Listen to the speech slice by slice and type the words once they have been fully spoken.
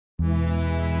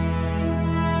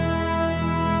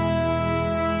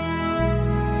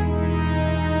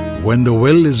"When the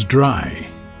well is dry,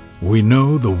 we know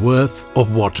the worth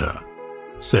of water,"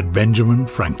 said Benjamin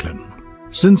Franklin.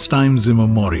 Since times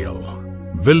immemorial,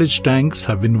 village tanks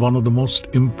have been one of the most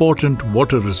important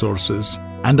water resources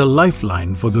and a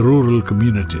lifeline for the rural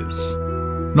communities.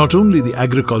 Not only the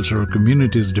agricultural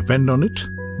communities depend on it,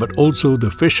 but also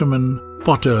the fishermen,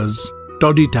 potters,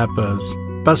 toddy tappers,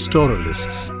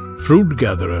 pastoralists, fruit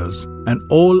gatherers, and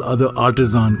all other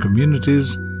artisan communities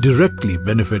directly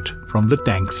benefit from the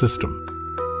tank system.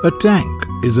 A tank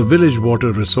is a village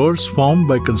water resource formed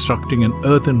by constructing an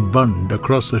earthen bund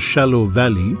across a shallow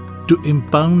valley to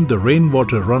impound the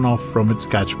rainwater runoff from its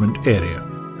catchment area.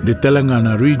 The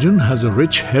Telangana region has a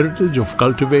rich heritage of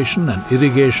cultivation and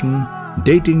irrigation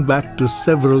dating back to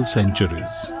several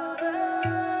centuries.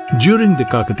 During the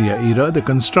Kakatiya era, the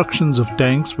constructions of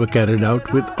tanks were carried out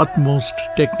with utmost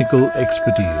technical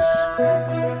expertise.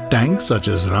 Tanks such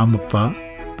as Ramappa,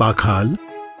 Pakhal,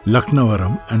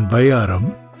 Lakhnavaram and Bayaram,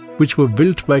 which were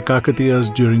built by Kakatiyas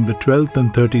during the 12th and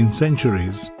 13th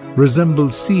centuries, resemble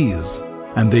seas,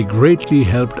 and they greatly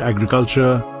helped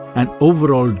agriculture and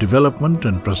overall development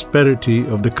and prosperity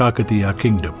of the Kakatiya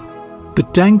kingdom. The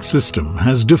tank system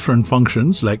has different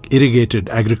functions like irrigated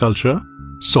agriculture,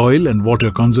 soil and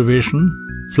water conservation,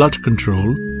 flood control,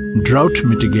 drought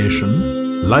mitigation,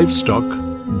 livestock,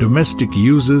 domestic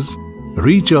uses,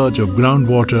 recharge of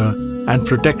groundwater, and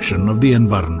protection of the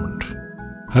environment.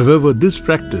 However, this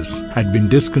practice had been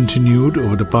discontinued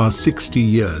over the past 60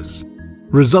 years,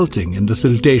 resulting in the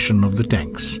siltation of the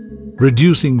tanks,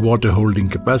 reducing water holding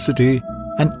capacity,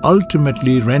 and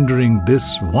ultimately rendering this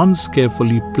once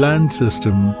carefully planned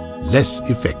system less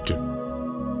effective.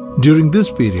 During this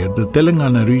period, the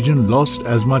Telangana region lost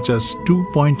as much as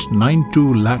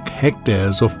 2.92 lakh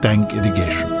hectares of tank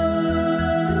irrigation.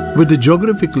 With a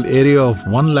geographical area of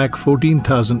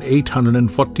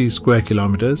 1,14,840 square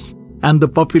kilometers and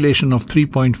the population of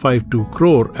 3.52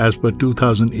 crore as per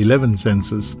 2011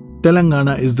 census,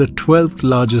 Telangana is the 12th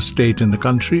largest state in the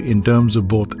country in terms of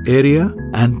both area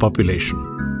and population.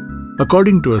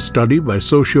 According to a study by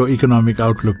Socio-Economic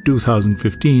Outlook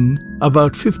 2015,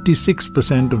 about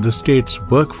 56% of the state's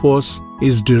workforce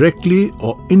is directly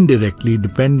or indirectly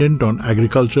dependent on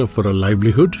agriculture for a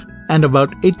livelihood, and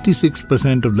about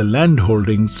 86% of the land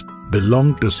holdings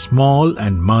belong to small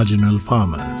and marginal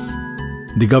farmers.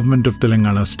 The government of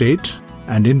Telangana state,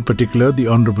 and in particular the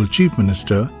Honorable Chief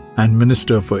Minister and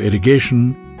Minister for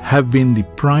Irrigation, have been the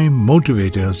prime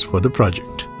motivators for the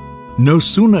project. No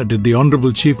sooner did the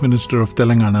Honorable Chief Minister of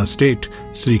Telangana State,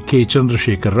 Sri K.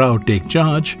 Chandrasekhar Rao, take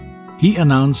charge, he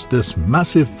announced this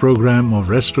massive program of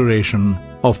restoration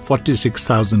of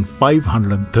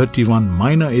 46,531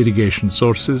 minor irrigation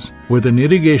sources with an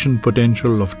irrigation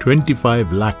potential of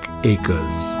 25 lakh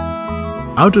acres.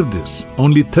 Out of this,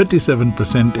 only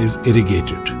 37% is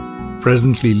irrigated,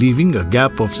 presently leaving a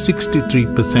gap of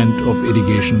 63% of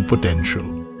irrigation potential.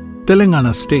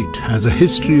 Telangana state has a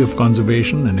history of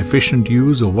conservation and efficient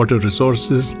use of water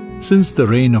resources since the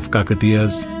reign of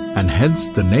Kakatiyas, and hence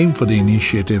the name for the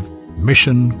initiative,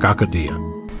 Mission Kakatiya.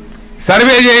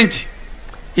 Survey చేయించి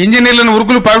ఇంజనీర్లను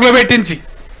ఉరుకులు పరుగులు పెట్టించి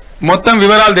మొత్తం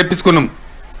వివరాలు తెప్పించుకున్నాం.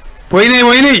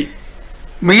 పోయినాయి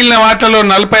మిగిలిన వాటల్లో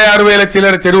 46,000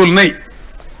 చిల్లర చెరువులు ఉన్నాయి.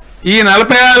 ఈ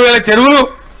 46,000 చెరువులు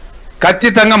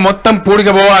ఖచ్చితంగా మొత్తం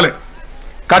పూడికపోవాలి.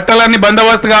 కట్టలన్నీ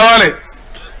బందోబస్తు కావాలి.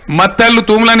 మత్తళ్ళు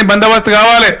తూములన్నీ బందోబస్తు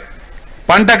కావాలి.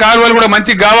 పంట కాలువలు కూడా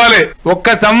మంచి కావాలి. ఒక్క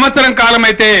సంవత్సరం కాలం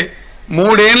అయితే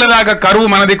 3 ఏళ్ల దాకా కరువు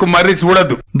మన దిక్కు మర్రి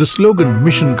చూడొద్దు. The slogan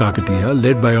Mission Kakatiya,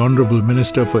 led by Honorable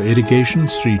Minister for Irrigation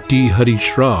Sri T. Harish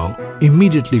Rao,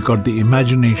 immediately caught the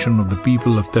imagination of the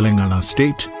people of Telangana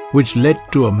state, which led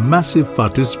to a massive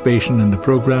participation in the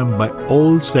program by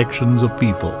all sections of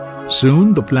people. Soon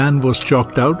the plan was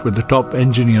chalked out with the top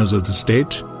engineers of the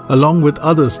state, along with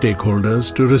other stakeholders,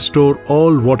 to restore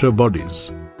all water bodies,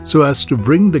 so as to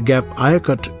bring the gap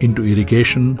ICRISAT into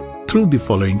irrigation through the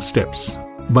following steps.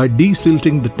 By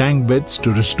desilting the tank beds to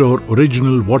restore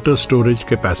original water storage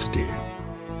capacity,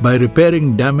 by repairing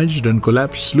damaged and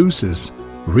collapsed sluices,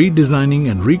 redesigning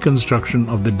and reconstruction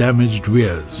of the damaged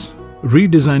weirs,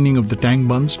 redesigning of the tank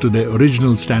bunds to their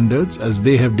original standards as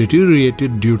they have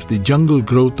deteriorated due to the jungle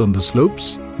growth on the slopes,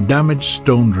 damaged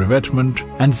stone revetment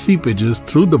and seepages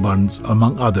through the bunds,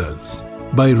 among others.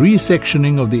 By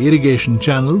resectioning of the irrigation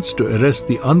channels to arrest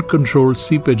the uncontrolled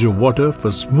seepage of water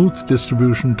for smooth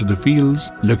distribution to the fields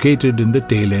located in the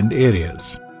tail end areas.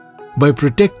 By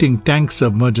protecting tank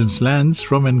submergence lands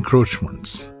from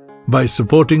encroachments. By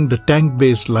supporting the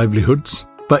tank-based livelihoods,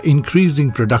 by increasing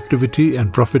productivity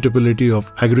and profitability of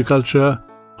agriculture,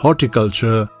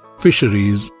 horticulture,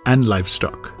 fisheries and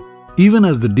livestock. Even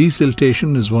as the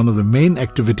desiltation is one of the main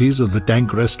activities of the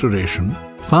tank restoration,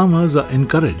 farmers are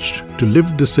encouraged to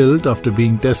lift the silt after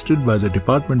being tested by the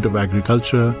Department of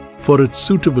Agriculture for its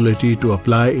suitability to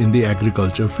apply in the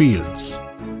agriculture fields.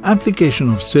 Application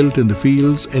of silt in the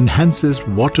fields enhances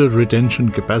water retention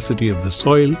capacity of the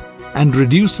soil and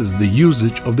reduces the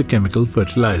usage of the chemical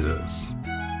fertilizers.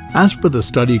 As per the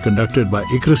study conducted by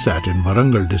ICRISAT in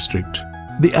Warangal district,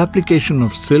 the application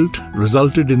of silt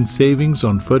resulted in savings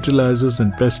on fertilizers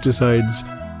and pesticides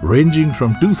ranging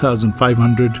from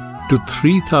 2,500 to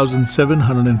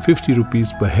 3,750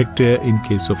 rupees per hectare in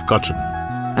case of cotton.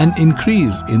 An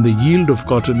increase in the yield of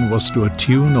cotton was to a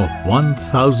tune of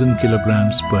 1,000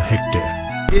 kilograms per hectare.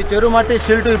 ఈ చెరువు మట్టి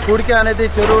silt పూడిక అనేది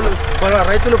చెరువులు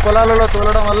రైతులు పొలాలలో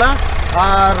తోలడం వల్ల ఆ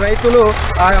రైతులు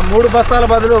ఆ 3 బస్తాల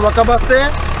బదులు ఒక బస్తే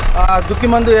దుక్కి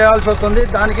మందు వేయాల్సి వస్తుంది.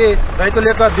 దానికి రైతుల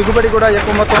యొక్క దిగుబడి కూడా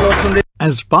ఎక్కువ మొత్తంలో వస్తుంది.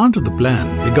 As part of the plan,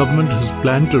 the government has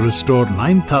planned to restore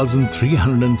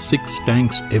 9,306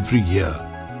 tanks every year,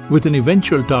 with an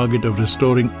eventual target of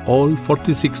restoring all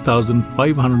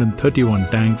 46,531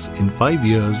 tanks in 5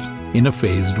 years in a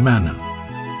phased manner.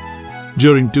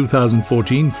 During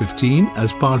 2014-15, as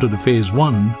part of the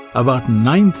Phase-I, about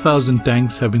 9,000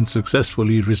 tanks have been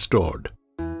successfully restored.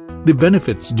 The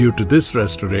benefits due to this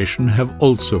restoration have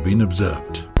also been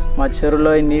observed. మా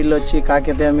చెరువులో నీళ్ళు వచ్చి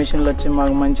కాకతీయ మిషన్లు వచ్చి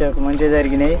మాకు మంచిగా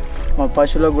జరిగినాయి. మా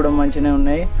పశువులకు కూడా మంచినే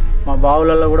ఉన్నాయి. మా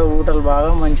బావులలో కూడా ఊటలు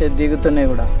బాగా మంచిగా దిగుతున్నాయి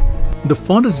కూడా. The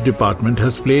Forest Department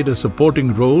has played a supporting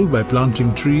role by planting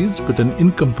trees with an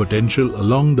income potential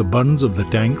along the bunds of the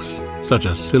tanks such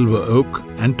as silver oak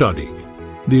and toddy.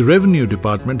 The Revenue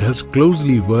Department has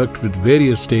closely worked with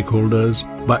various stakeholders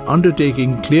by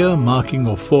undertaking clear marking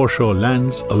of foreshore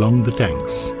lands along the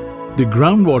tanks. The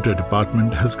Groundwater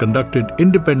Department has conducted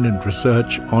independent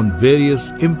research on various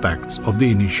impacts of the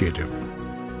initiative.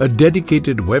 A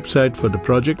dedicated website for the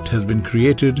project has been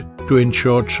created to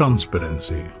ensure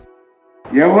transparency.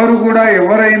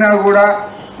 ఎవరైనా కూడా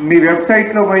మీ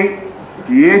వెబ్సైట్లో పోయి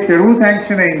ఏ చెరువు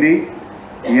sanction అయింది,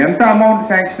 ఎంత amount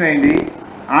sanction అయింది,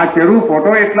 ఆ చెరువు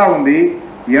ఫోటో ఎట్లా ఉంది,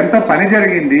 ఎంత పని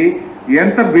జరిగింది,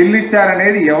 ఎంత బిల్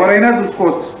ఇచ్చారనేది ఎవరైనా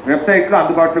చూసుకోవచ్చు. వెబ్సైట్లో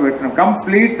అందుబాటులో పెట్టినాం.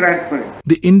 Complete transparent.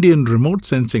 The Indian remote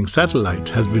sensing satellite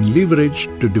has been leveraged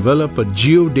to develop a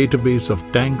geo database of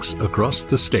tanks across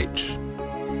the state.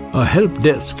 A help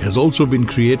desk has also been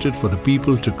created for the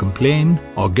people to complain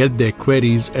or get their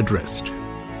queries addressed.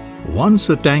 Once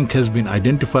a tank has been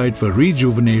identified for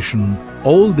rejuvenation,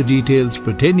 all the details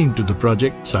pertaining to the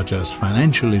project such as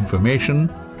financial information,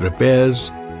 repairs,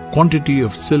 quantity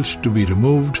of silt to be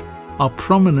removed are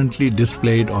prominently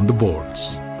displayed on the boards.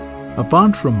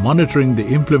 Apart from monitoring the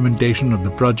implementation of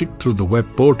the project through the web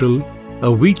portal,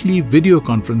 a weekly video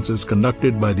conference is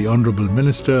conducted by the Honorable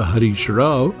Minister Harish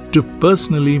Rao to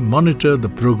personally monitor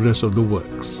the progress of the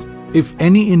works. If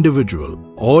any individual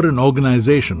or an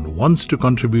organization wants to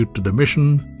contribute to the mission,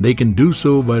 they can do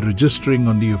so by registering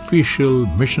on the official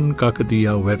Mission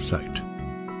Kakatiya website.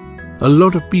 A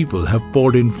lot of people have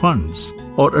poured in funds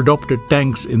or adopted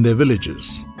tanks in their villages.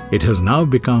 It has now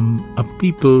become a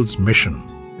people's mission.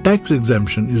 Tax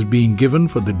exemption is being given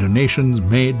for the donations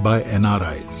made by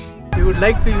NRIs. We would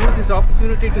like to use this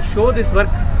opportunity to show this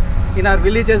work in our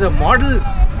village as a model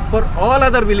for all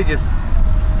other villages,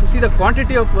 to see the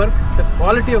quantity of work, the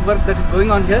quality of work that is going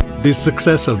on here. The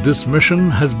success of this mission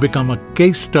has become a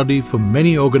case study for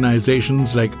many organizations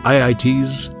like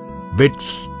IITs, BITS,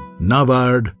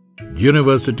 NABARD,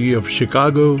 University of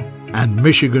Chicago, and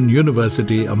Michigan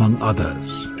University, among others.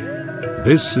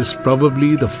 This is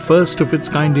probably the first of its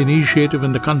kind initiative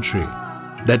in the country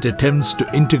that attempts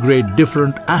to integrate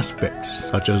different aspects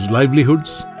such as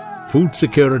livelihoods, food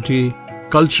security,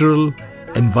 cultural,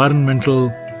 environmental,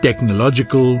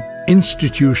 technological,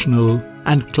 institutional,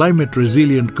 and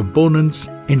climate-resilient components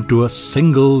into a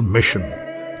single mission.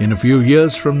 In a few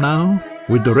years from now,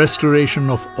 with the restoration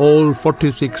of all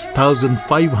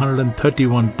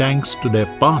 46,531 tanks to their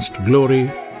past glory,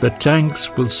 the tanks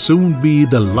will soon be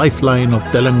the lifeline of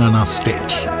Telangana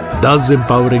state, thus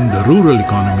empowering the rural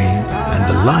economy and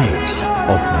the lives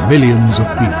of millions of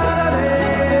people.